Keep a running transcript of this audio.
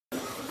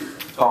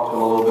talked to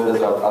him a little bit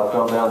as I've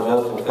come down.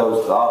 Justin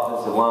coached the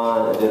offensive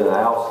line and did an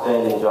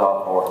outstanding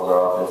job for us with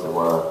our offensive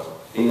line.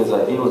 He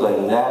was a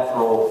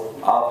natural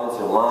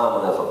offensive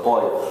lineman as a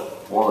player.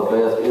 One of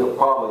the best,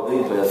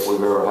 probably the best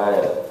we've ever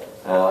had.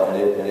 And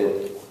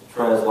it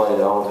translated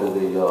onto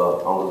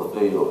the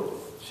field.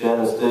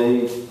 Shannon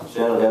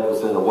helped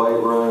us in the weight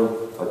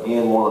room.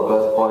 Again, one of the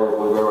best players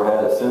we've ever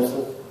had at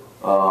Simpson.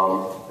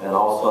 And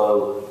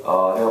also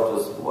helped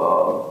us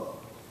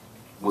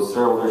with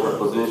several different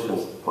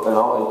positions,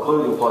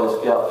 including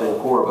playing scout team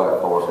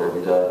quarterback for us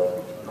every day.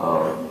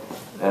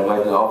 And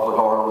making it awfully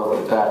hard on us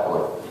to tackle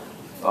him.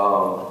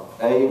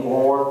 Abe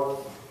Warren,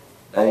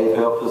 Abe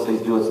helped us.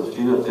 He's doing some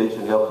student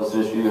teaching, helped us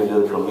this year and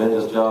did a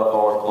tremendous job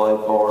for us, played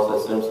for us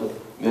at Simpson.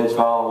 Mitch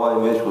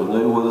Holloway, Mitch was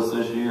new with us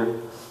this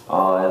year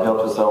and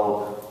helped us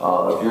on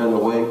during the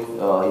week.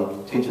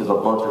 He teaches a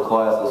bunch of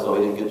classes, so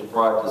he didn't get to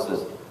practice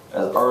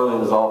as early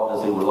and as often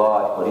as he would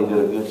like, but he did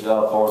a good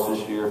job for us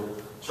this year.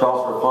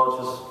 Charles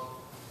Funches,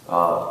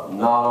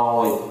 not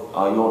only,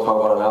 you want to talk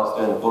about an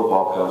outstanding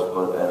football coach,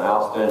 but an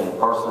outstanding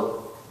person,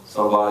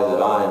 somebody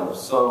that I am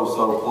so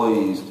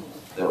pleased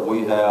that we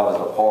have as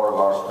a part of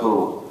our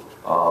school,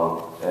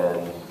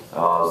 and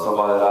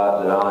somebody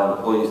that I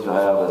am pleased to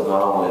have as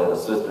not only an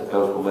assistant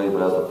coach for me,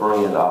 but as a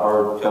friend. I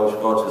heard Coach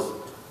Funches,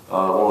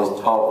 one of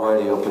these talk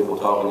radio people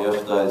talking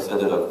yesterday, said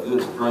that a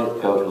good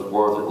strength coach was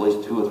worth at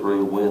least 2 or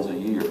 3 wins a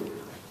year.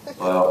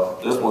 Well,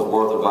 this one's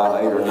worth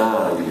about 8 or 9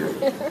 a year,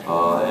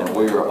 and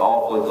we are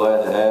awfully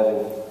glad to have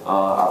him.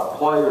 Our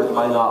players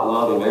may not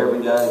love him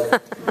every day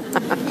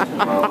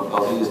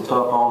because he is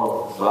tough on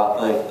them, but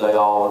I think they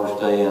all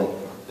understand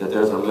that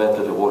there's a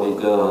method to what he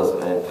does.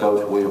 And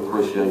Coach, we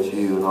appreciate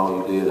you and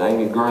all you did.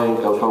 Amy Green,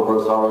 Coach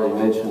Holbrook's already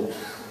mentioned,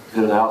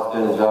 did an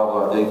outstanding job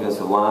with our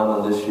defensive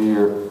lineman this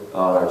year.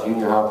 Our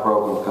junior high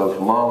program, Coach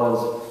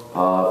Mullins.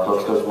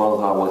 Coach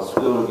Mullins and I went to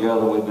school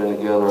together. We've been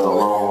together a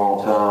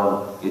long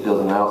time. He does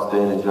an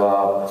outstanding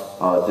job.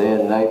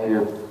 Dan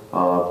Napier,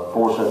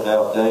 fortunate to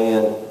have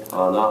Dan.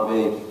 Not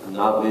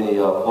many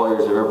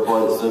players have ever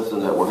played at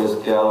Simpson that were his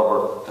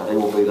caliber, and he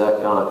will be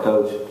that kind of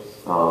coach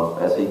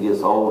as he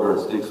gets older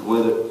and sticks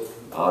with it.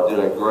 Did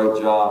a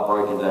great job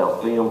breaking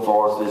down film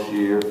for us this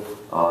year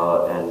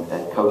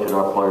and coaching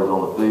our players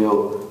on the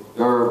field.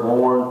 Gerd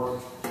Warren.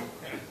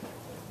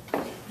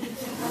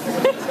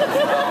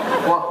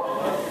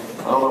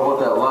 I don't know what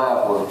that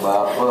laugh was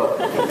about, but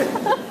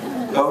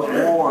Coach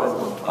Warren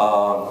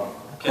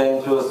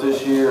came to us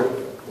this year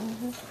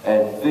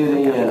and fit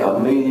in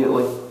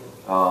immediately.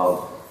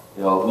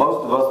 You know,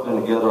 most of us have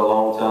been together a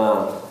long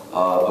time,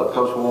 but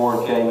Coach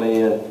Warren came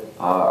in.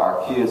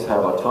 Our kids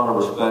have a ton of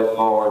respect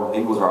for him.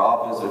 He was our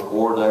offensive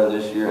coordinator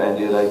this year and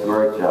did a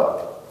great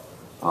job.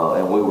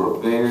 And we were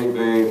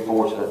very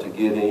fortunate to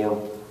get him.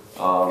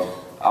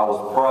 I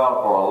was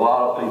proud for a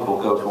lot of people,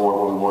 Coach Warren,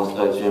 when we won a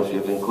state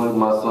championship, including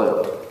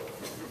myself.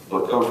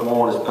 But Coach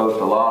Warren has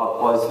coached a lot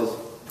of places,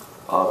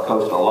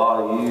 coached a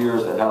lot of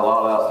years, and had a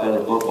lot of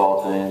outstanding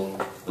football teams.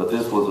 But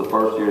this was the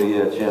first year he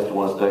had a chance to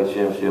win a state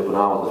championship, and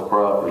I was as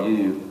proud for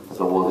you as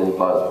I was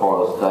anybody that's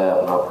part of the staff,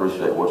 and I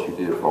appreciate what you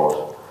did for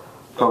us.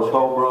 Coach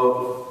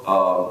Holbrook,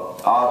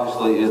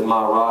 obviously is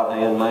my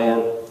right-hand man,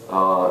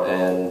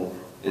 and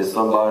is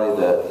somebody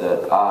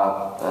that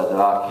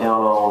I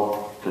count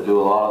on to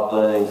do a lot of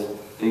things.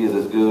 He is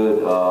as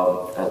good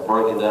at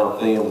breaking down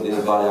film as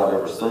anybody I've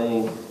ever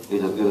seen.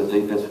 He's as good a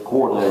defensive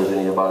coordinator as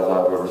anybody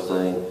I've ever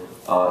seen.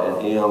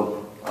 And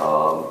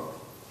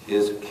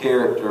his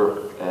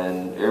character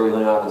and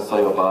everything I can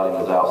say about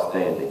him is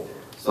outstanding.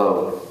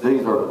 So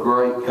these are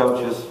great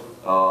coaches.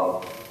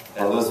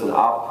 And listen,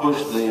 I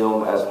pushed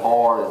them as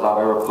hard as I've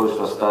ever pushed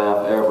a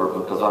staff ever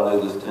because I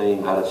knew this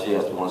team had a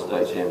chance to win a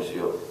state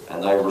championship.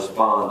 And they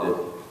responded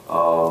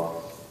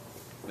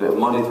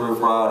Monday through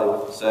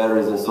Friday,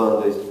 Saturdays and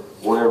Sundays,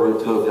 whatever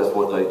it took, that's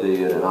what they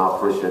did. And I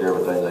appreciate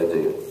everything they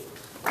did.